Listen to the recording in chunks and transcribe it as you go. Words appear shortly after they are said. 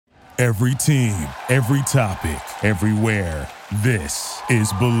Every team, every topic, everywhere. This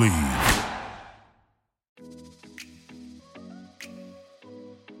is Believe.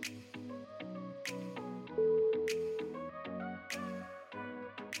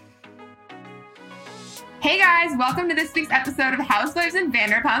 Hey guys, welcome to this week's episode of Housewives and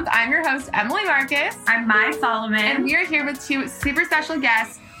Vanderpump. I'm your host, Emily Marcus. I'm Mai Solomon. And we are here with two super special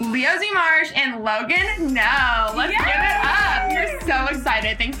guests, Leo Z. Marsh and Logan No. Let's give it up. We're so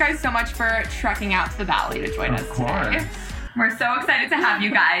excited. Thanks guys so much for trekking out to the Valley to join us today. We're so excited to have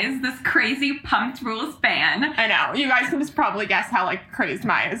you guys, this crazy Pumped Rules fan. I know. You guys can just probably guess how crazed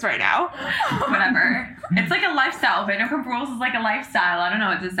Mai is right now. Whatever. It's like a lifestyle. Vanderpump Rules is like a lifestyle. I don't know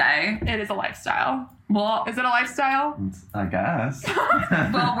what to say. It is a lifestyle. Well, is it a lifestyle? I guess.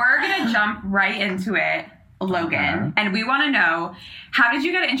 Well, we're going to jump right into it, Logan. Okay. And we want to know, how did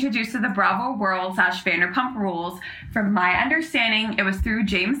you get introduced to the Bravo World / Vanderpump Rules? From my understanding, it was through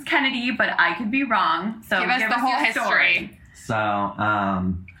James Kennedy, but I could be wrong. So give us the whole history. Story. So,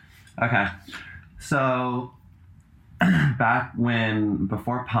 okay. So, back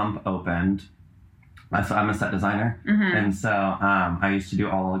before Pump opened, I'm a set designer. Mm-hmm. And so I used to do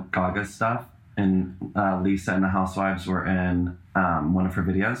all of Gaga's stuff. And Lisa and the Housewives were in one of her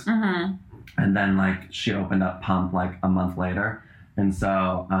videos. Mm-hmm. And then, she opened up Pump, a month later. And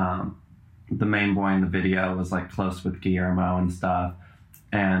so the main boy in the video was, close with Guillermo and stuff.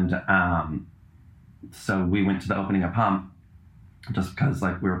 And so we went to the opening of Pump just because,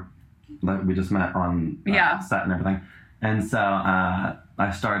 we just met on set and everything. And so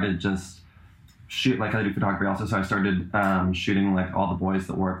I started just I do photography also. So I started shooting, all the boys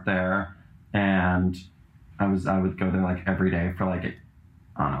that worked there. And I would go there every day for I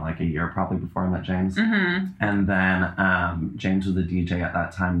don't know, a year probably before I met James. Mm-hmm. And then James was the DJ at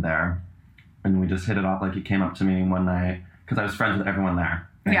that time there, and we just hit it off. He came up to me one night because I was friends with everyone there.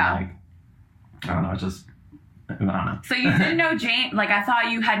 And I don't know, I don't know. So you didn't know James? I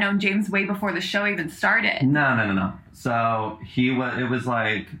thought you had known James way before the show even started. No. So it was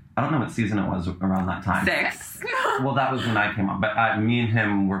I don't know what season it was around that time. 6. Well, that was when I came on, but me and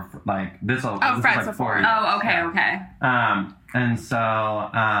him were this. Friends before. Oh, okay. And so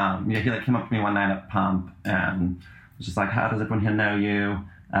he came up to me one night at Pump and was just how does everyone here know you?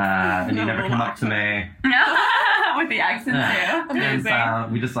 And he never came up to me. With the accent too. And so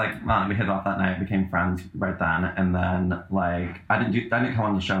we just we hit it off that night, became friends right then, and then I didn't come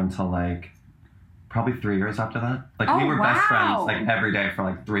on the show until probably 3 years after that. We were best friends every day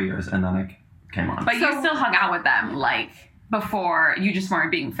for 3 years, and then I came on. But you still hung out with them before, you just weren't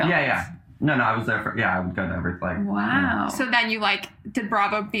being filmed. Yeah. No, I was there I would go to every Wow. So then you did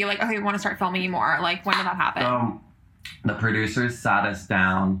Bravo be okay, we want to start filming you more? When did that happen? So the producers sat us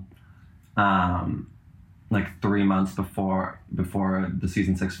down 3 months before the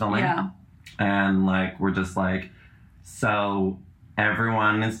season 6 filming. Yeah. And we're just so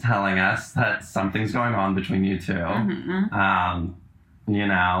everyone is telling us that something's going on between you two. Mm-hmm.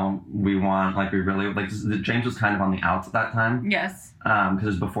 We want we really James was kind of on the outs at that time. Yes. Because it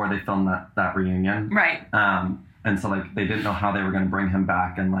was before they filmed that reunion. Right. And so they didn't know how they were going to bring him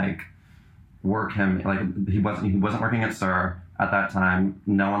back and work him. He wasn't working at SUR at that time.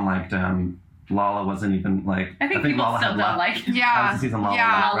 No one liked him. Lala wasn't even I think people Lala still had don't left. like him. Yeah. That was the season Lala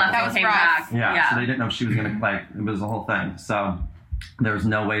yeah, left. that was came rough. back. Yeah. So they didn't know if she was gonna it was the whole thing. So there was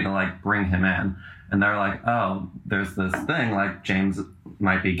no way to bring him in. And they're oh, there's this thing James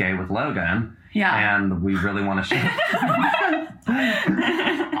might be gay with Logan. Yeah. And we really want to show.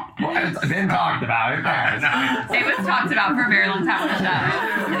 Well, it's been talked about. It was talked about for a very long time on the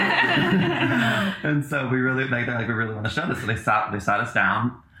show. And so we really we really want to show this. So they sat us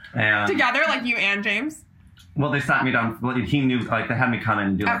down and together, you and James. Well, they sat me down. Well, he knew they had me come in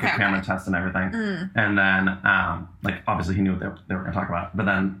and do a camera test and everything. And then obviously he knew what they were going to talk about. But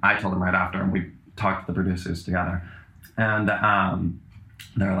then I told him right after, and we talked to the producers together. And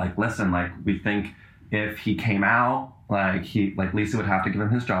they're listen, we think if he came out, Lisa would have to give him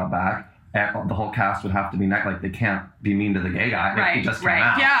his job back. And the whole cast would have to be they can't be mean to the gay guy if he just came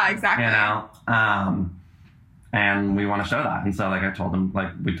out. Yeah, exactly. And we want to show that. And so I told him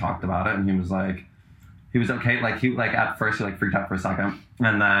we talked about it, and he was he was okay. He at first he freaked out for a second,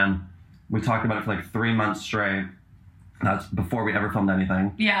 and then we talked about it for 3 months straight. That's before we ever filmed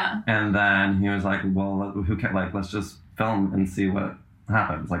anything. Yeah. And then he was well, who cares? Let's just film and see what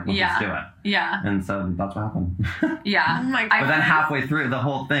happens. Let's just do it. Yeah. And so that's what happened. Yeah. Oh my God. But then halfway through, the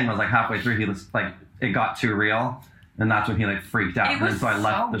whole thing was halfway through, he was it got too real. And that's when he freaked out. And so I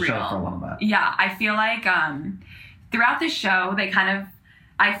left the show for a little bit. Yeah. I feel throughout the show, they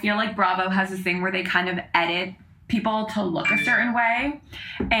I feel Bravo has this thing where they kind of edit people to look a certain way.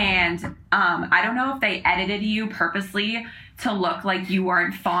 And I don't know if they edited you purposely to look like you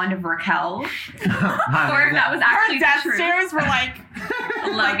weren't fond of Raquel, or if that was actually Her death true. stares were like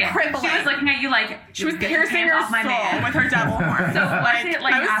crippling. She was looking at you like She was "Get your piercing hands her off my soul man." with her devil horn. So like, was it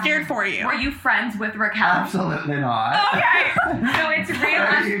like I was scared for you. Were you friends with Raquel? Absolutely not. Okay, so it's real Are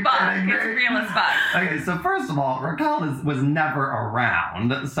as you fuck. kidding me? It's real as fuck. Okay, so first of all, Raquel was never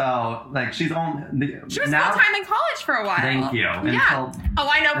around. So, like, she's only... She was now, full-time in college for a while. Thank you. Yeah. Oh,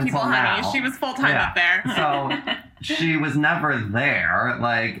 I know people, until honey. now. She was full-time Yeah. up there. So she was never there.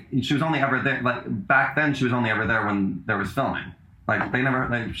 Like, she was only ever there. Like, back then, she was only ever there when there was filming. Like, they never,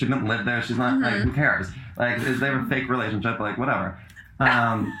 like, she didn't live there. She's not, like, who cares? Like, is they have a fake relationship? Like, whatever.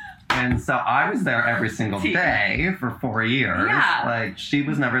 And so I was there every single day for 4 years. Yeah. Like, she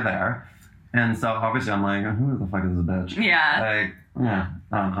was never there. And so obviously I'm like, who the fuck is this bitch? Yeah. Like, yeah.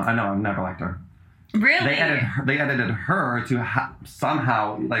 I know, I've never liked her. Really? They edited her to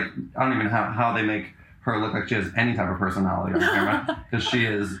somehow, like, I don't even know how they make her look like she has any type of personality on camera, because she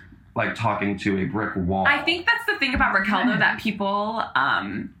is like talking to a brick wall. I think that's the thing about Raquel, though, that people,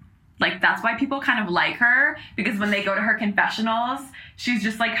 like, that's why people kind of like her, because when they go to her confessionals, she's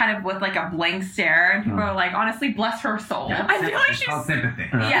just, like, kind of with, like, a blank stare, and people are like, honestly, bless her soul. I feel like It's she's... called sympathy.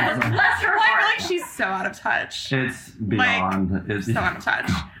 Yes, bless her Well, I feel heart. like she's so out of touch. It's beyond. It's So out of touch.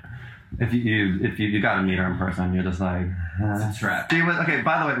 If you got to meet her in person, you're just like. It's a trap. She was okay.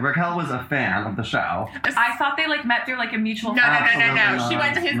 By the way, Raquel was a fan of the show. I thought they, like, met through, like, a mutual No. Absolutely She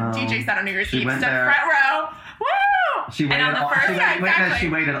went to his not. DJ set on New Year's She Eve. went Stood there. front row. Woo! She waited. on the all, first- she, yeah, waited, exactly. she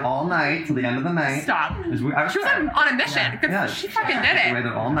waited all night till the end of the night. Stop. I was She was on a mission. Because Yeah. she fucking did She it.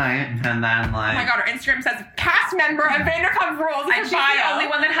 waited all night, and then like. Oh my god, her Instagram says cast member of Vanderpump Rules. And she's the only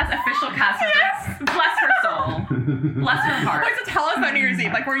one that has official cast members. Yes. Bless her soul. Bless her heart. Wait, so tell us on New Year's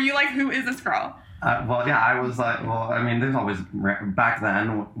Eve. Like, were you like, who is this girl? Well, yeah, I was like, I mean, there's always back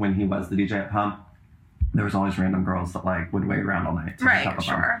then when he was the DJ at Pump, there was always random girls that like would wait around all night. To hook up Right, with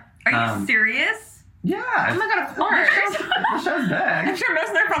them. sure. Are you serious? Yeah. Oh my god, of course. The show's I'm big. sure most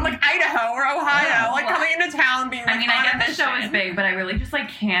of them are from like Idaho or Ohio, like Well, coming into town being like, I mean, I on get a the show mission. is big, but I really just like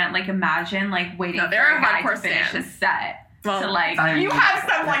can't like imagine like waiting No, for there are a guy hardcore to finish stands. his set Well, to like. You have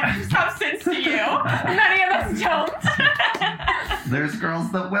some like substance to you. Many of us don't. There's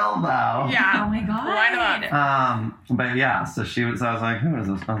girls that will though. Yeah. Oh my god. Line them up. But yeah, so she was. So I was like, who is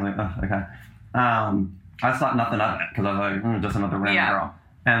this? I was like, oh, okay. I thought nothing of it because I was like, just another random girl.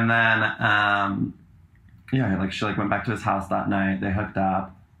 And then, yeah, like she like went back to his house that night. They hooked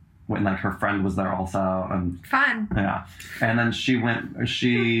up. When like her friend was there also, and Fun. yeah. And then she went.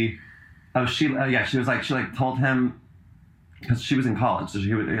 She was like she like told him. Because she was in college, so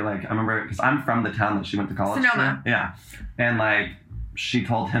she would like. I remember because I'm from the town that she went to college. Sonoma. To. Yeah, and like she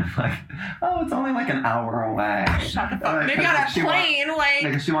told him like, oh, it's only like an hour away. Shut the fuck. Like, Maybe on a she wa- plane,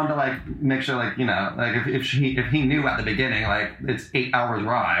 Like she wanted to like make sure like like if he knew at the beginning like it's 8 hours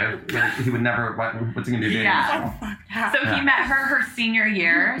drive, like, he would never what's he gonna do? Yeah. Yeah. So he Yeah. met her senior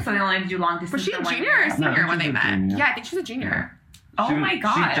year, so they only had to do long distance. Was she a for 1 junior or a year. senior No, when she they was a met? junior. Yeah, I think she was a junior. Oh She- my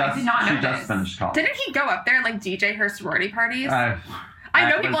god! I did not know She just this. finished college. Didn't he go up there and like DJ her sorority parties? I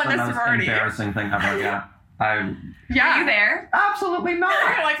know that people was in the this most sorority. embarrassing thing ever. Yeah, Yeah. Were you there? absolutely not.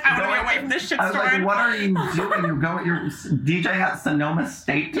 You're like, I want to be away from this shit I was storm. like, what are you doing? You go at your DJ at Sonoma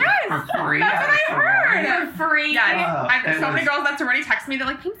State Yes, for free? that's what I heard. For free. Yeah, it so many was- girls that sorority text me. They're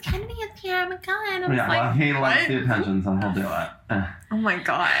like, James Kennedy is here. Oh my god. I'm Yeah, just well, like, he likes what? the attention, so he'll do it. Oh my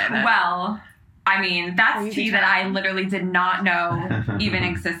god. Well, I mean, that's Crazy tea that I time. literally did not know even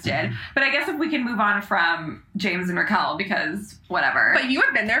existed. But I guess if we can move on from James and Raquel, because whatever. But you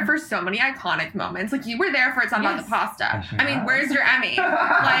have been there for so many iconic moments. Like you were there for It's Not About Yes. the Pasta. I sure I mean, have. where's your Emmy?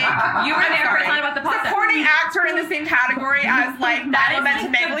 Like You were I'm there for sorry. It's Not About the Pasta. Supporting actor in the same category as like That Natalie is, like,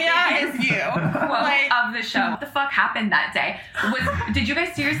 the Ventimiglia is you. quote Like of the show. What the fuck happened that day? Did you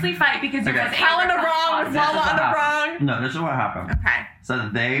guys seriously fight because you Okay. guys ate Hell in the Raquel's wrong, pasta? Lala on the This is what wrong. happened. No, this is what happened. Okay. So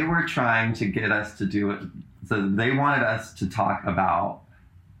they were trying to get us to do it. So they wanted us to talk about.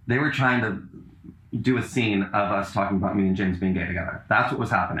 They were trying to do a scene of us talking about me and James being gay together. That's what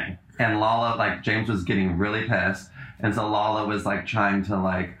was happening. And Lala, like James was getting really pissed, and so Lala was like trying to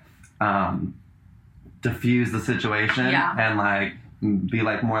like diffuse the situation and like be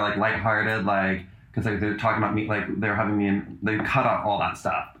like more like lighthearted, like because like they're talking about me, like they're having me and they cut out all that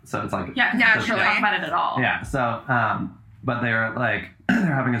stuff. So it's like Yeah, Naturally. Don't talk about it at all. yeah. So but they're like they're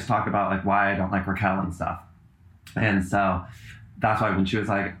having us talk about like why I don't like Raquel and stuff. And so that's why when she was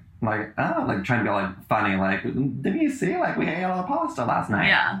like oh, like trying to be like funny, like didn't you see like we ate all the pasta last night?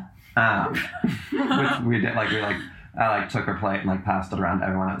 Yeah. Which we did, like we like I like took her plate and like passed it around to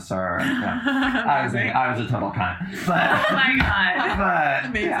everyone at SUR. And, I was a total cunt. But, Oh my god. but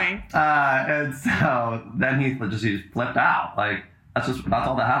Amazing. yeah. And so then he just flipped out. Like that's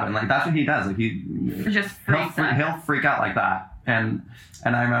all that happened. Like that's what he does. Like Just freaks out. he'll freak out like that. And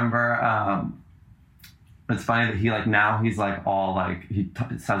I remember it's funny that he like now he's like all like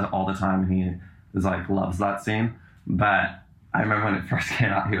says it all the time. And he is like loves that scene. But I remember when it first came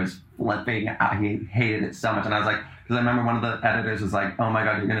out, he was flipping out. He hated it so much. And I was like, because I remember one of the editors was like, "Oh my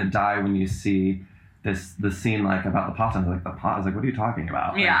god, you're gonna die when you see the scene like about the pasta." I was like, "The pasta?" I was like, "What are you talking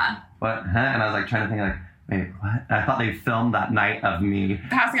about?" Like, Yeah. what? Huh? And I was like trying to think like, wait, what? And I thought they filmed that night of me.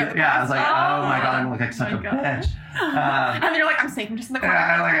 Passing out the Yeah, I was like, pasta. oh my god, I'm like such a God. bitch. And then you're like, I'm safe. I'm just in the corner.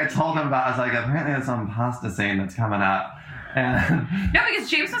 I told him about. I was like, apparently there's some pasta scene that's coming up. And No, because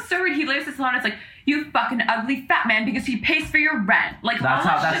James was so rude. He lives this salon. It's like, you fucking ugly fat man because he pays for your rent. Like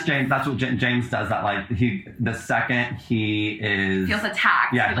that's James. That's what James does. That like the second he is feels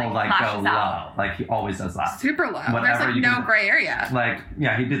attacked. yeah, he he'll like go lashes low. out. Like he always does that. Super low. Whatever There's like you no can- gray area. Like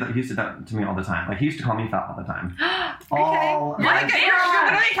yeah, he did that. He used to do that to me all the time. Like he used to call me fat all the time. Okay. All You're like Yeah. you're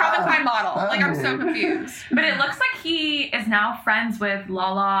literally a Calvin Klein model. Like I'm so confused. But it looks like he is now friends with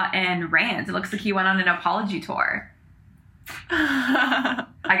Lala and Rand. It looks like he went on an apology tour.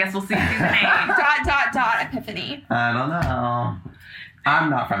 I guess we'll see season 8. Epiphany. I don't know. I'm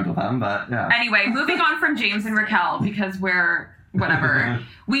not friends with him, but yeah. Anyway, moving on from James and Raquel because we're whatever.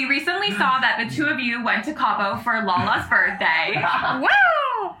 We recently saw that the two of you went to Cabo for Lala's birthday.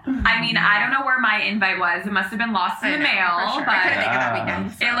 Woo! I mean, I don't know where my invite was. It must have been lost in the mail, For sure. I couldn't make it that but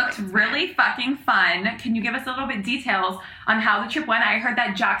weekend. so- it looked really fucking fun. Can you give us a little bit details on how the trip went? I heard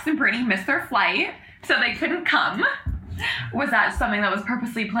that Jax and Brittany missed their flight, so they couldn't come. Was that something that was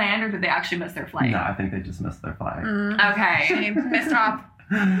purposely planned, or did they actually miss their flight? No, I think they just missed their flight. Okay. Shame. Missed off.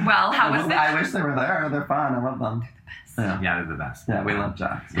 Well, how was I the wish they were there. They're fun. I love them. Yeah, Yeah, they're the best. yeah, we love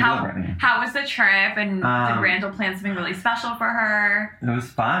Jax. We love Brittany. how was the trip? And did Randall plan something really special for her? It was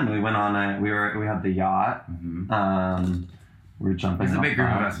fun. We went on we had the yacht. Mm-hmm. We were jumping. It was a off big group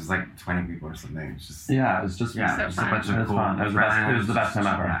of that. us. It was like 20 people or something. It was just Yeah, it was just yeah, So just fun. a bunch of It was cool fun. It was the best- it was the best time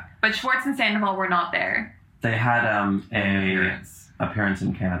ever. Yeah. But Schwartz and Sandoval were not there. They had a Experience. appearance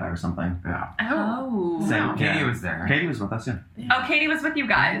in Canada or something. Yeah. Oh. Same. Katie yeah. was there. Katie was with us. Yeah. Oh, Katie was with you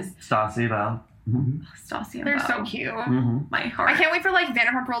guys. Stassi, Val. Mm-hmm. Stassi and They're Bo. so cute. Mm-hmm. My heart. I can't wait for like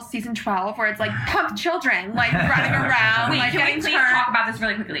Vanderpump Rules season 12 where it's like pump children like running around Wait, like can we getting please turned. talk about this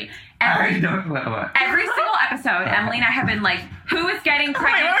really quickly? I don't know what. Every single episode, Emily and I have been like, who is getting Wait,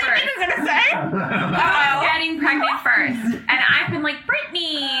 pregnant what were first? you gonna say? Who is getting pregnant first? And I've been like,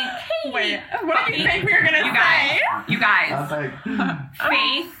 Brittany, Katie. Wait, what did you think we were gonna You say? guys, you I guys, was like,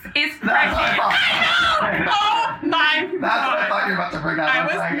 Faith is That's pregnant. Oh my that's what I god. thought you were about to bring up. I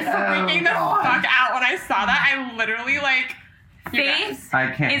was like, freaking the God. fuck out when I saw that. I literally like you guys. Faith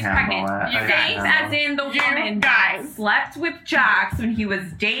I can't is handle pregnant. it. I Faith, can't handle as it. in the You woman guys. that slept with Jax when he was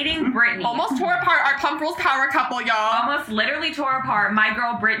dating Brittany. Almost tore apart our Pump Rules power couple, y'all. Almost literally tore apart my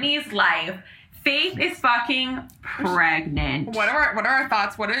girl Brittany's life. Faith is fucking pregnant. What are our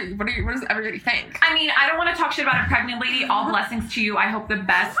thoughts? What does everybody think? I mean, I don't want to talk shit about a pregnant lady. All blessings to you. I hope the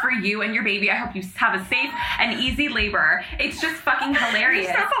best for you and your baby. I hope you have a safe and easy labor. It's just fucking hilarious.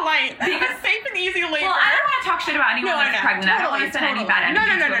 You're so polite. Because safe and easy labor. Well, I don't want to talk shit about anyone No, I that's know. pregnant. I don't want to Totally, send any bad totally.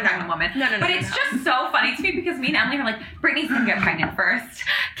 energy No, to a no. pregnant woman. No. But it's just so funny to me because me and Emily are like, Brittany's gonna get pregnant first.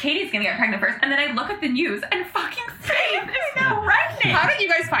 Katie's gonna get pregnant first. And then I look at the news and fucking Faith is pregnant. How did you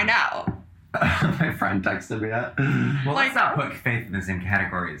guys find out? My friend texted me that. Well, Like- let's not put Faith in the same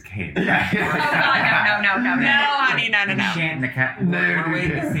category as Kate. Oh god, no. No, honey, no. We can't. We're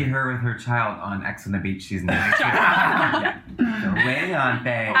waiting to see her with her child on X on the Beach season 9. Yeah. So waiting on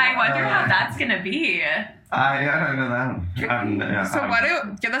Faith. I wonder how that's gonna be. I don't know that.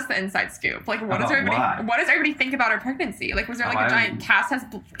 So give us the inside scoop. Like what does About everybody what? think about her pregnancy? Like was there like Oh, a I giant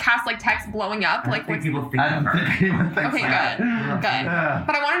cast like text blowing up? I Like don't think what's people think I of don't her. think anyone thinks Okay, that. good. Yeah.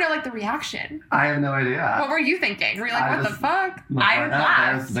 But I want to know like the reaction. I have no idea. What were you thinking? Were you like, I what the just- fuck? I would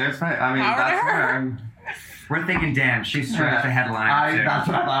laugh. There's my. I mean, Power to that's her. where. We're thinking, damn, she's straight up the headline. too. That's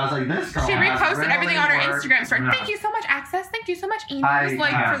what I thought. I was like, this girl. She has reposted really everything on her worked. Instagram story. Yeah. Thank you so much, Access. Thank you so much, emails. I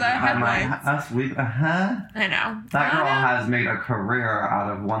For the had my headlines. I I know. That girl has made a career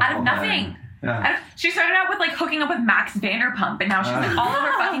out of one. Out of little nothing. thing. Yeah. She started out with like hooking up with Max Vanderpump, and now she's like all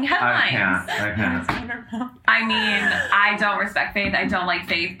over fucking headlines. I can't. I mean, I don't respect Faith. I don't like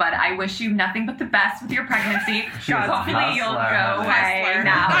Faith, but I wish you nothing but the best with your pregnancy. She's a Hopefully you'll hustler. go away Hustler.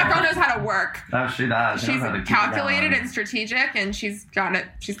 now. That girl knows how to work. Oh, she does. She She's knows how to keep it calculated going. and strategic, and she's got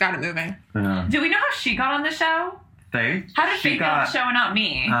it moving. Yeah. Do we know how she got on the show? Faith. How did she Faith get on got, the show and not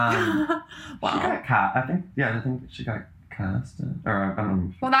me? She Wow. got cast. I think she got casted. Or I don't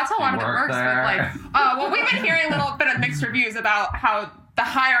know. Well, that's how a lot of it Work works there. with well, we've been hearing a little bit of mixed reviews about how the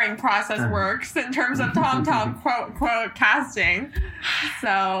hiring process works in terms of Tom quote casting.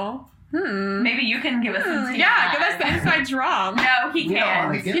 So, Maybe you can give us some tea. yeah, give us the inside drum. No, he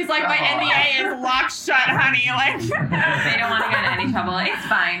can't. He's like, my NDA is locked shut, honey. Like, They don't want to get in any trouble. It's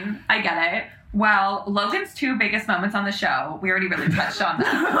fine. I get it. Well, Logan's 2 biggest moments on the show, we already really touched on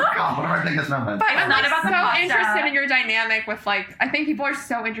them. God, what are our biggest moments? but I'm not like about the so pasta. interested in your dynamic with I think people are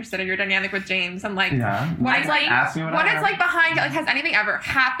so interested in your dynamic with James and Yeah. what it's like. Ask me What it's like behind it. Like, has anything ever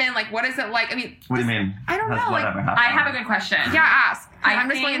happened? Like, what is it like? I mean, What do you mean? I don't Has know, like, whatever happened? I have a good question. yeah, ask. I I'm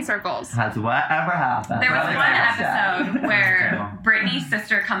just going in think- circles. Has whatever happened? There was What one is that? episode where Brittany's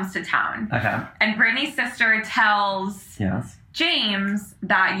sister comes to town. Okay. And Brittany's sister tells Yes. James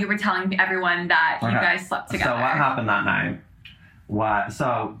that you were telling everyone that you Okay. guys slept together. So what happened that night?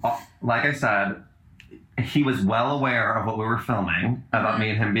 Like I said, he was well aware of what we were filming about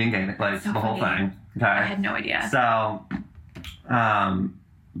me and him being gay, like So the whole funny. thing. Okay. I had no idea. So,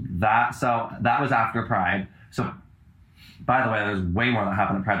 that was after Pride. So, by the way, there's way more that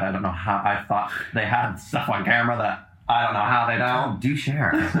happened at Pride that I don't know how. I thought they had stuff on camera that I don't know how they don't. Do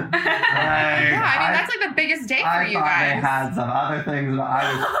share. Yeah, I mean, that's like the biggest day for I you thought guys. they had some other things, but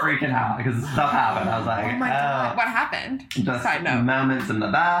I was freaking out because stuff happened. I was like, Oh my god, what happened? just Side note. moments in the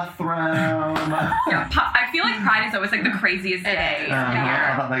bathroom. Yeah, I feel like Pride is always like the craziest day. is. of the I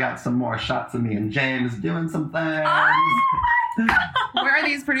year. thought they got some more shots of me and James doing some things. Where are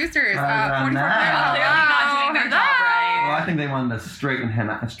these producers? I don't 44 know. Clearly not doing their job right. Well, I think they wanted to straighten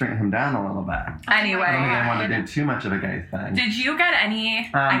him down a little bit. I don't think they Anyway, wanted to do too much of a gay thing. did you get any,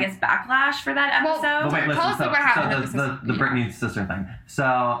 I guess, backlash for that Well, episode? But wait, listen. Tell us So, what happened so with the Britney sister thing. So,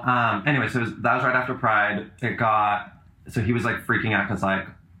 anyway, that was right after Pride. So he was like freaking out because like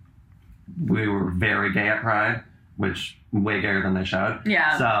we were very gay at Pride, which way gayer than they showed.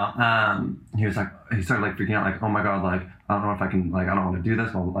 Yeah. So, he started like freaking out, like, oh my god, like I don't know if I can, like I don't want to do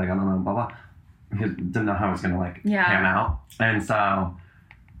this, but like I don't know, blah blah. He didn't know how it was gonna like pan out, and so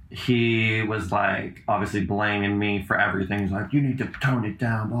he was like obviously blaming me for everything. He's like, you need to tone it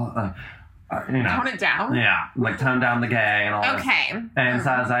down, blah. You know, Tone it down? yeah, like tone down the gay and all this. Okay. And so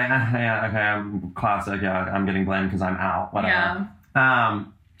I was like, yeah, okay, I'm classic. Yeah, I'm getting blamed because I'm out. Whatever. Yeah.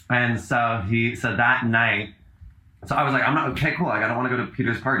 And so that night. So I was like, I'm not okay. Cool. Like I don't want to go to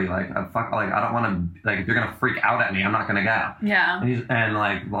Peter's party. Like fuck. Like I don't want to. Like if you're gonna freak out at me, I'm not gonna go. Yeah. And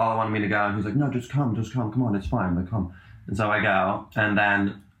like Lala wanted me to go, and he's like, no, just come. Come on, it's fine. Like come. And so I go, and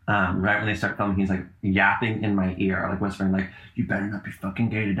then right when they start filming, he's like yapping in my ear, like whispering, like, you better not be fucking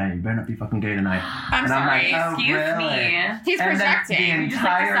gay today. You better not be fucking gay tonight. I'm And sorry. I'm like, oh, Excuse really? me. He's And then projecting. the You just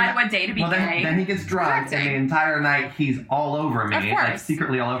like entire decide what day to be gay. then he gets drunk, and the entire night he's all over me, Of course. like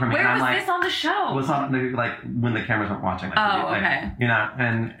secretly all over me. Where and I'm was like, this on the show? it was on like when the cameras weren't watching. Like, Oh, like, okay. You know,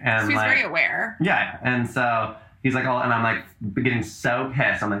 and So he's like, very aware. yeah, and so he's like, and I'm like getting so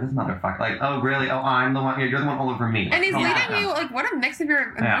pissed. I'm like, this motherfucker, like, oh really? Oh, I'm the one. You're the one all over me. And he's Like, leading oh, you, like, what a mix of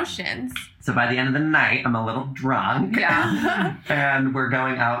your Yeah. emotions. So by the end of the night, I'm a little drunk. Yeah. And we're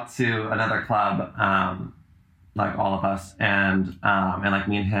going out to another club, like all of us, and like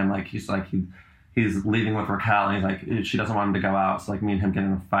me and him, like he's leaving with Raquel, and he's like, she doesn't want him to go out, so like me and him get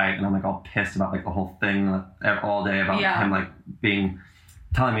in a fight, and I'm like all pissed about like the whole thing all day about Yeah. him like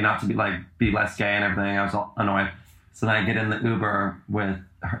telling me not to be less gay and everything. I was all annoyed. So then I get in the Uber with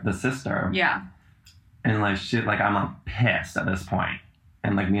the sister, Yeah. and like shit, like I'm like pissed at this point,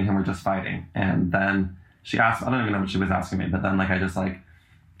 and like me and him were just fighting, and then she asked, I don't even know what she was asking me, but then like I just like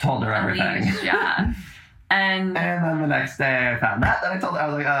told her everything. Yeah. And And then the next day I found that, then I told her, I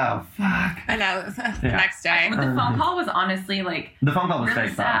was like, oh fuck. I know. The Yeah. next day. but the phone call was honestly like The phone call was really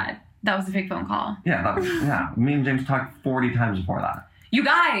fake though. sad. That was a fake phone call. Yeah, that was, me and James talked 40 times before that. You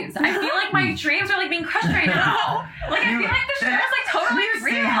guys, I feel like my dreams are like being crushed right now. Like I feel like the show is like totally you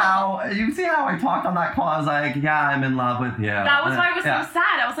real. You see how I talked on that call? I was like, yeah, I'm in love with you. That was why I was Yeah. so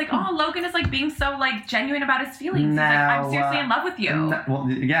sad. I was like, oh, Logan is like being so like genuine about his feelings. He's like, I'm seriously in love with you. No, well,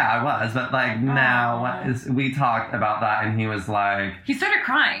 yeah, I was, but like now we talked about that, and he was like, He started "You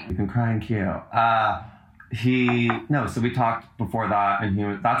crying. can cry and cute." So we talked before that,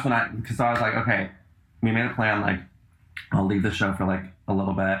 and that's when because I was like, okay, we made a plan. Like, I'll leave the show for like a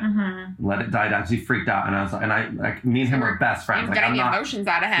little bit, let it die down. So he freaked out, and I was like, me and him were best friends. You're Like, getting I'm the not, emotions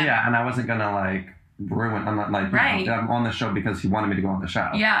out of him. yeah, and I wasn't gonna like ruin. I'm not like, Right. I'm on the show because he wanted me to go on the show.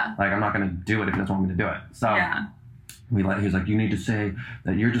 Yeah. Like, I'm not gonna do it if he doesn't want me to do it. So Yeah. he was like, you need to say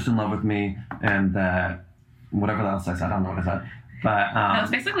that you're just in love with me, and that whatever else I said, I don't know what I said. But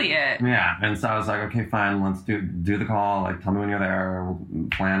That's basically it. yeah, and so I was like, okay, fine, let's do the call. Like, tell me when you're there. We'll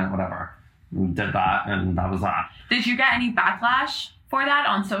plan it, whatever. We did that, and that was that. Did you get any backlash for that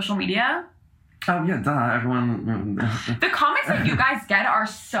on social media? Oh yeah, duh. Everyone. The comments that you guys get are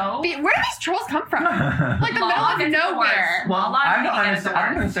so... Where do these trolls come from? Like the middle of nowhere. Well, I don't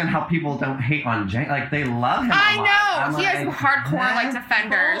understand how people don't hate on Jane. Like, they love him. I a lot. know. I'm He has like, hardcore like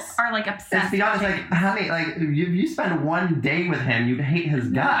defenders. People are like obsessed. It's the honest, like, honey, like, you spend one day with him, you'd hate his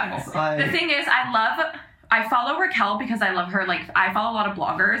guts. Like, The thing is, I follow Raquel because I love her, like, I follow a lot of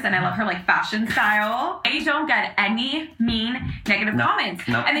bloggers and I love her, like, fashion style. I don't get any mean, negative comments.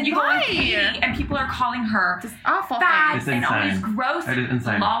 No. And then you go on Why? Katie and people are calling her Just awful fat things. It's and all these insane. gross It is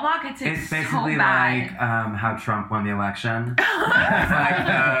insane. Lala gets it It's so basically bad. like how Trump won the election. It's like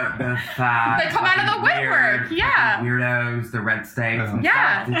the fat. They come out of the fucking woodwork, weird yeah. fucking Weirdos, the red states. and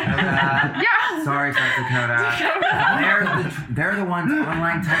Yeah. South Dakota. Yeah. Sorry, South Dakota. They're the ones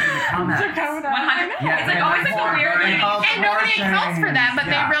online typing the comments. 100. Yeah, It's like they're always like a weird, right? like, And nobody accounts for them, but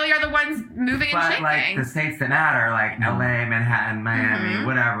Yeah. they really are the ones moving and But shaking. like the states that matter, like LA, Manhattan, Miami,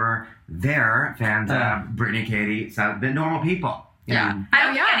 whatever, they're fans of Brittany, Katie, so the normal people. You Yeah. know? I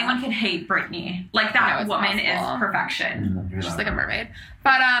don't think yeah. anyone can hate Britney. Like, No, that it's woman awful. is perfection. She's like a mermaid.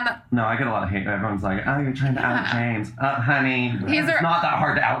 But no, I get a lot of hate. Everyone's like, oh, you're trying to out Yeah. James. Honey, He's it's a- not that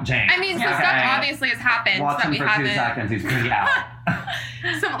hard to out James. I mean, so Yeah. stuff obviously has happened Watch that him we for 2 haven't. seconds. He's pretty out.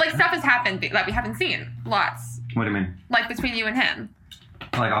 So like stuff has happened that we haven't seen. Lots. What do you mean? Like between you and him.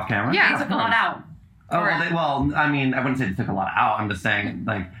 Like off camera? Yeah. They took a lot out. Oh, well, I mean, I wouldn't say they took a lot out. I'm just saying,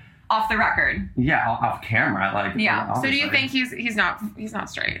 like, Off the record. yeah, off camera, like. Yeah. So do you obviously. think he's not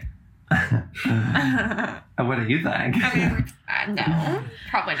straight? What do you think? I mean, no,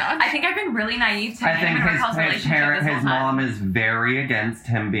 probably not. I think I've been really naive to I him think and Raquel's his relationship parent, this whole his time. mom is very against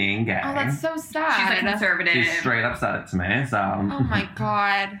him being gay. Oh, that's so sad. She's a conservative. She straight up said it to me, so. Oh my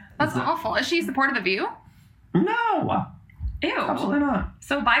god, that's awful. Is she supportive of you? No, Ew. absolutely not.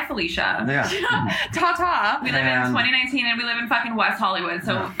 So bye, Felicia. Yeah. Ta ta. We live in And- 2019 and we live in fucking West Hollywood,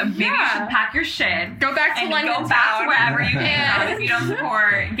 so maybe you Yeah. should pack your shit. Go back to And London go back town. to wherever you Yeah. can. If you don't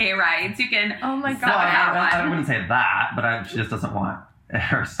support gay rights, you can. Oh my suck Well, it out. I wouldn't say that, but she just doesn't want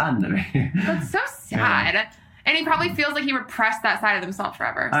her son to be. That's so sad. And he probably feels like he repressed that side of himself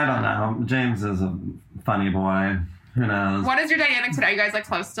forever. I don't know. James is a funny boy. Who knows? What is your dynamic today? Are you guys like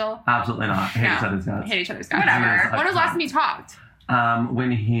close still? Absolutely not. Hate Yeah. each other's guts. Hate each other's guys. Whatever. When was the last time you talked?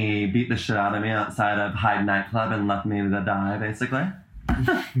 When he beat the shit out of me outside of Hyde nightclub and left me to die, basically.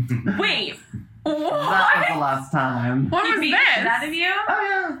 Wait. That was What? the last time. When He was beat this? the shit out of you?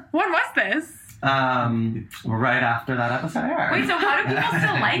 Oh When was this? yeah. Right after that episode aired. Wait, so how do people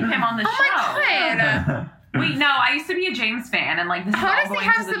still like him on the Oh show? my god. Wait, no, I used to be a James fan, and like this is How all does he going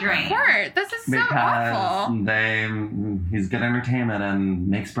have to the drain. support? This is so awful. Because he's good entertainment and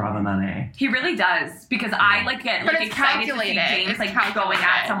makes Bravo money. He really does, because I like get But like it's excited to see calculated. James It's like going calculated.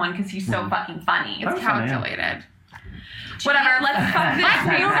 at someone because he's so fucking funny. It's That's funny, yeah. calculated. Whatever, let's fuck this Let's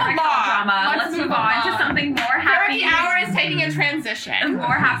move Raquel along. drama. Let's move on to something more happy. Therapy hour is taking a transition. More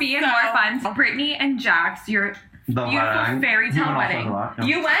happy and more fun. Brittany and Jax, your The beautiful wedding. fairy You tale went off wedding. the lot, yeah.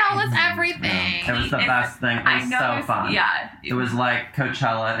 You went. Tell us everything. It was the best thing. It I was know so this- fun. Yeah. It was like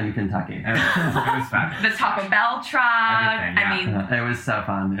Coachella in Kentucky. It was fun. The Taco Bell truck. Everything, yeah. I mean, It was so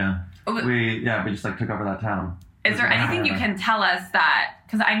fun, yeah. Oh, We just like took over that town. is there anything you Yeah. can tell us that,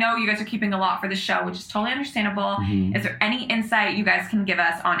 because I know you guys are keeping a lot for the show, which is totally understandable. Mhm. Is there any insight you guys can give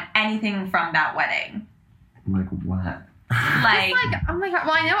us on anything from that wedding? Like what? Like, Just like, oh my god.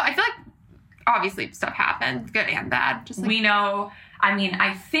 Well, I know. I feel like obviously stuff happened, good and bad. Just like, we know, I mean,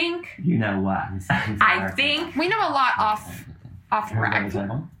 I think You know what? I think we know a lot off the Carter rack. was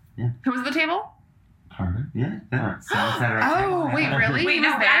able. Who was at the table? Carter. Yeah. Alright. Oh, wait, really? wait, He no,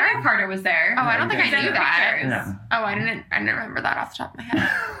 was there? I knew Carter was there. Oh, I don't think I Send knew the that. pictures. Yeah. Oh, I didn't remember that off the top of my head.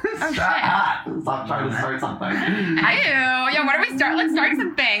 Oh, Stop trying to start something. Ew. Yeah, why don't we start? Let's start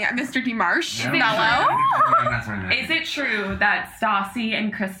something, Mr. DeMarsh. Yeah. Mello. Is it true that Stassi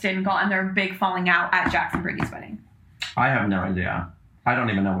and Kristen got in their big falling out at Jackson Brittany's wedding? I have no idea. I don't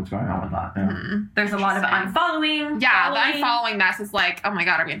even know what's going on with that. Yeah. There's a lot of unfollowing. Yeah, the following. unfollowing mess is like, oh my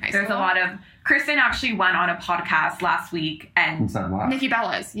god, are we in high school? There's a lot of. Kristen actually went on a podcast last week Who and said what? Nikki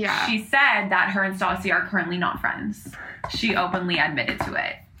Bella's, yeah. she said that her and Stassi are currently not friends. She openly admitted to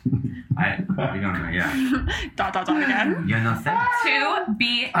it. We don't know, yeah. dot again. You know, say. To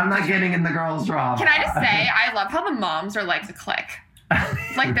be I'm not getting in the girls' drama. Can I just say, I love how the moms are like the clique.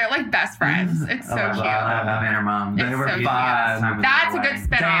 Like Like they're like best friends. It's so cute. I love and her mom. It's They were so cute. fun. That's a good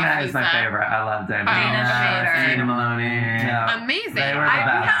spin-off. Dana is my Lisa. favorite. I love Dana. Dana Shader. Dana Maloney. Yeah. Amazing. They were the I-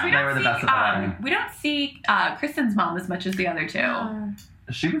 best. we They don't were the see, best at the wedding. we don't see Kristen's mom as much as the other two.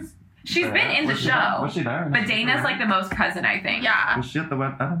 She was. She's there. been in the Was she there? show. Was she there? But Dana's like the most present, I think. Yeah. Was she at the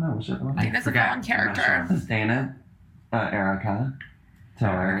web? I don't know. Was she at the wedding? Dana's a forget. fun I'm not character. sure. Is Dana, Erica,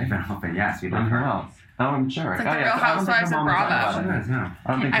 Tori, Van Hoppen, yes, we love and who her. else? Oh, I'm sure. It's like the yeah, Real I don't think Housewives her of mom was at the Bravo. She wedding. does, no.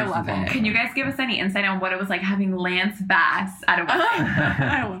 I don't think I Kristen's love mom it. was Can you there. guys give us any insight on what it was like having Lance Bass at a wedding?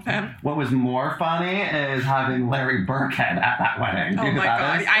 I love him. What was more funny is having Larry Burkhead at that wedding. Do Oh you know my who that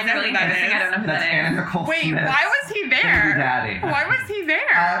god. is? I know really who that interesting. I don't know is. who That's that Anna is. Nicole Wait, Smith. why was he Baby there? daddy. Why was he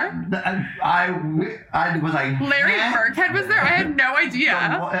there? I was like, Larry "Huh? Burkhead was there? I had no idea.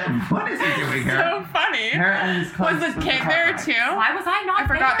 What is he doing here? So funny. Apparently he's close Was to the kid there too? Why was I not I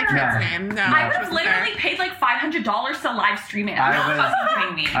forgot the there? kid's Yeah. name. No, I she was wasn't literally there. paid like $500 to live stream it. I Are you was- fucking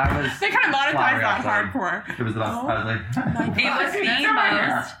kidding me? I was. They kind of monetized that flabbergasted. hardcore. It was the best. I was like, It was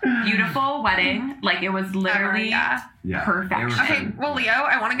the most beautiful wedding. Like, it was literally Yeah. Yeah. perfection. It was Okay, fun. well, Leo,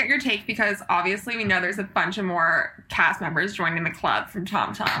 I want to get your take because obviously we know there's a bunch of more cast members joining the club from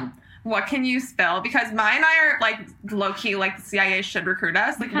Tom Tom. What can you spill? Because Maya and I are like low key, like the CIA should recruit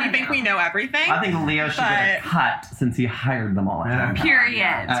us. Like we think we know everything. I think Leo should get a But- cut since he hired them all. Yeah.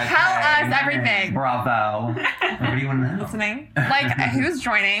 Period. Tell us everything. Bravo. What do you want to know? Listening. Like who's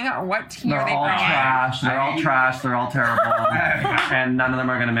joining? What team They're are they all bringing? trash. They're all trash. They're all terrible. And none of them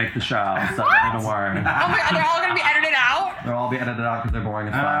are going to make the show. So don't worry. Oh my god, they're all gonna be edited out? They'll all be edited out because they're boring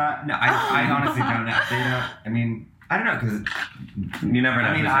as fuck. No, I honestly don't know. They don't. I mean, I don't know because You never know.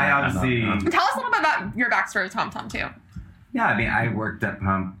 I mean, who's I gonna obviously. end up. Tell us a little bit about your backstory with Tom Tom too. Yeah, I mean, I worked at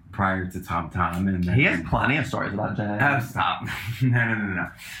Pump prior to Tom Tom, and then He has plenty of stories about Jay. Oh, stop! No.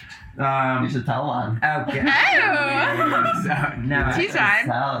 You should tell one. Okay. Oh. So, no. Teach us.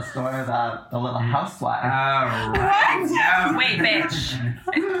 Tell a story about a little housewife. Right. No. Wait, bitch.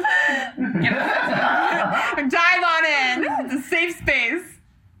 Dive on in. It's a safe space.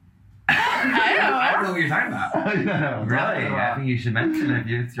 I don't know what you're talking about. No, Really? I think you should mention it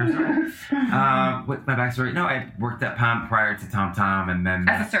if it's your story. What's my backstory? No, I worked at Pump prior to Tom Tom, and then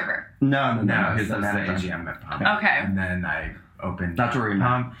As a server. No, no, he's he's a manager. AGM at Pump. Okay. And then I opened That's where we met.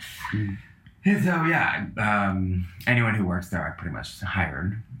 Pump. And so yeah, anyone who works there, I pretty much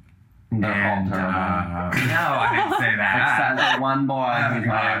hired. They're all And, terrible. no, I didn't say that. Except that one boy who's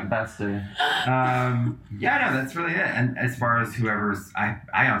my God. bestie. Yeah, no, that's really it. And as far as whoever's, I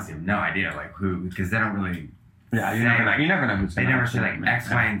honestly have no idea like who, because they don't really. Yeah, you say, never know. like, You never know who's They gonna never say actually like make X,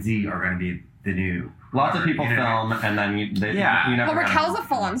 it. Y, and Z are going to be the new. Lots of people you know? film, and then you never Well, know. Raquel's a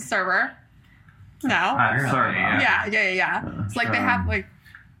full-on server. No. Sorry. Yeah. It's like they have like.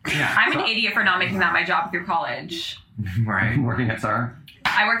 Yeah. I'm an idiot for not making that my job through college. Right. Working at SAR.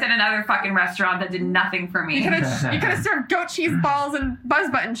 I worked at another fucking restaurant that did nothing for me. You could have served goat cheese balls and buzz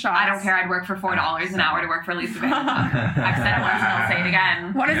button shots. I don't care. I'd work for $4 an hour to work for Lisa Vanderpump. I've said it once and I'll say it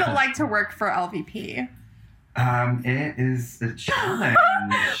again. What is it like to work for LVP? It is a challenge.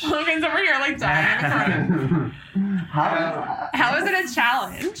 Logan's over here like dying in the front. How is it a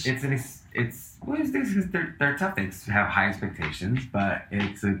challenge? They're tough. They have high expectations, but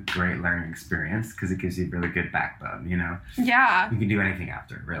it's a great learning experience because it gives you a really good backbone. You know, Yeah. you can do anything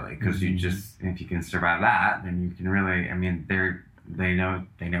after really because you just if you can survive that, then you can really. I mean, they know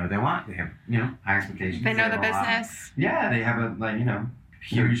what they want. They have high expectations. They know the have a lot- business. Yeah, they have a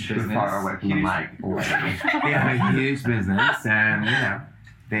huge Too business. far away from the Huge- mic. They have a huge business, and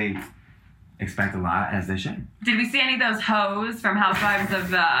they expect a lot as they should. Did we see any of those hoes from Housewives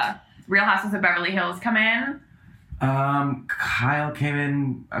of Real Housewives of Beverly Hills come in? Kyle came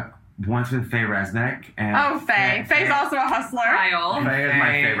in once with Faye Resnick, and Oh, Faye. Faye's also a hustler. Kyle. Faye is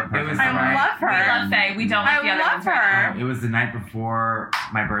my favorite It person. was I right. love her. We love Faye. We don't like the I other love ones right her. It was the night before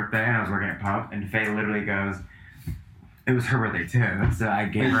my birthday, and I was working at Pump, and Faye literally goes. It was her birthday too, so I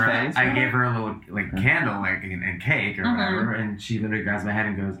gave Is her Faye's I birthday? gave her a little like candle and cake or whatever, and she literally grabs my head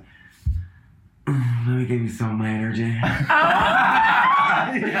and goes, "Let me give you some of my energy."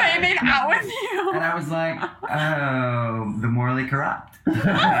 Faye made out with you. And I was like, "Oh, the morally corrupt."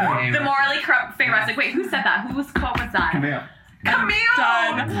 The morally corrupt Faye Resnick. Wait, who said that? What was that? Camille. Camille.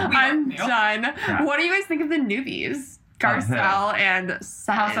 Done. We I'm love Camille. done. Yeah. What do you guys think of the newbies? Garcelle and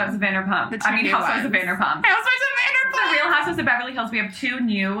Sutton. Housewives of Vanderpump. The two I mean, new Housewives of ones. Vanderpump. Housewives of The Vanderpump. Real Housewives of Beverly Hills. We have 2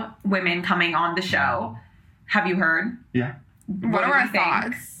 new women coming on the show. Have you heard? Yeah. What do are our you think?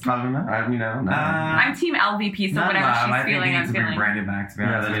 thoughts? I don't know. No. I'm Team LVP, so Not whatever love. she's I think feeling, they I'm need to bring feeling. Brandon back to be Yeah,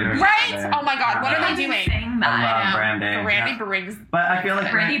 honest they with do. you. Right? Oh my god, what are they I've been doing? saying that. I love know. Brandy. Brandy brings. But I feel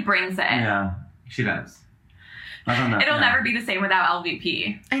like Brandy brings it. Yeah. She does. I don't know. It'll yeah. never be the same without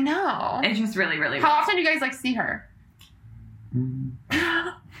LVP. I know. It's just really, really How well. often do you guys like see her?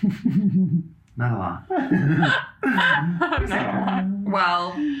 Not a lot.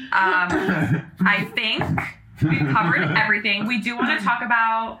 Well, I think we've covered everything. We do want to talk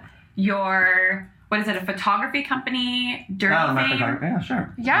about your, what is it, a photography company, Dirty my Fame? photography. Yeah,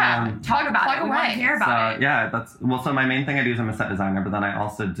 sure. Yeah. Talk about plug it. We want to away. hear about it. Yeah, so my main thing I do is I'm a set designer, but then I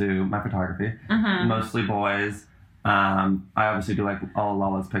also do my photography, Mhm. mostly boys. I obviously do like all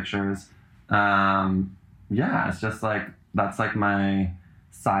Lala's pictures. Yeah, it's just like, that's like my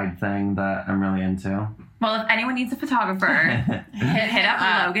side thing that I'm really into. Well, if anyone needs a photographer, hit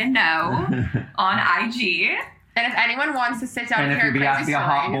up Logan No on IG. And if anyone wants to sit down And and if hear you have to crazy be a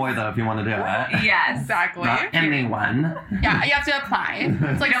hot stories- boy though, if you want to do it. Yes. Exactly. Not anyone. Yeah, you have to apply.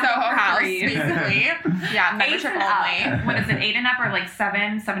 It's like Don't Soho go for House, free. basically. Yeah, 8 membership and only. up. What is it, 8 and up or like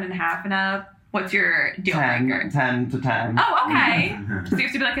 7, 7.5 and up? What's your deal breaker? 10 to 10. Oh, okay. So you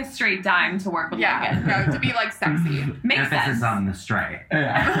have to be like a straight dime to work with Yeah, Logan. no, to be like sexy. Makes Emphasis sense. on the straight.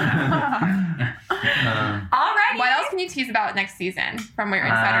 Yeah. Alrighty. What else can you tease about next season from your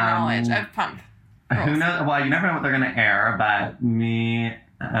insider knowledge of Pump? Who knows? Well, you never know what they're going to air, but me,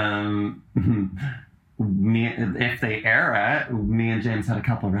 if they air it, me and James had a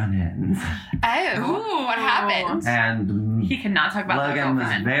couple run-ins. Oh, Ooh. what happened? And He cannot talk about the Logan was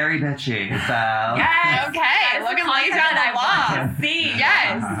girlfriend. very bitchy, so... Yes. Okay, That's Logan the lays content down that the I law. want to see.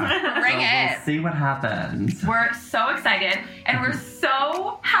 Yes, bring So it. we'll see what happens. We're so excited, and we're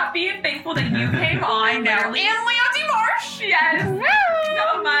so happy and thankful that you came on. I know. And literally. Leo DeMarche. Yes. Woo!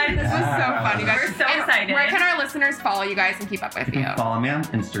 So much. This was so fun, you guys. We're so And excited. Where can our listeners follow you guys and keep up with You you? can follow me on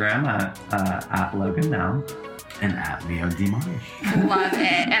Instagram at Logan Now. And at Leo DeMarche. Love it.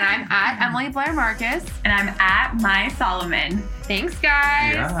 And I'm at Emily Blair Marcus. And I'm at My Solomon. Thanks,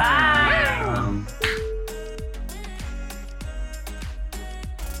 guys. Bye.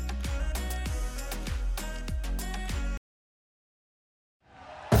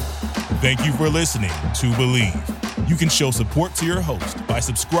 Thank you for listening to Believe. You can show support to your host by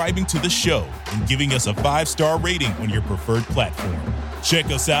subscribing to the show and giving us a 5-star rating on your preferred platform. Check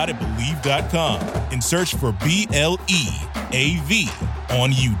us out at Believe.com and search for BLEAV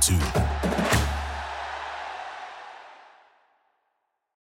on YouTube.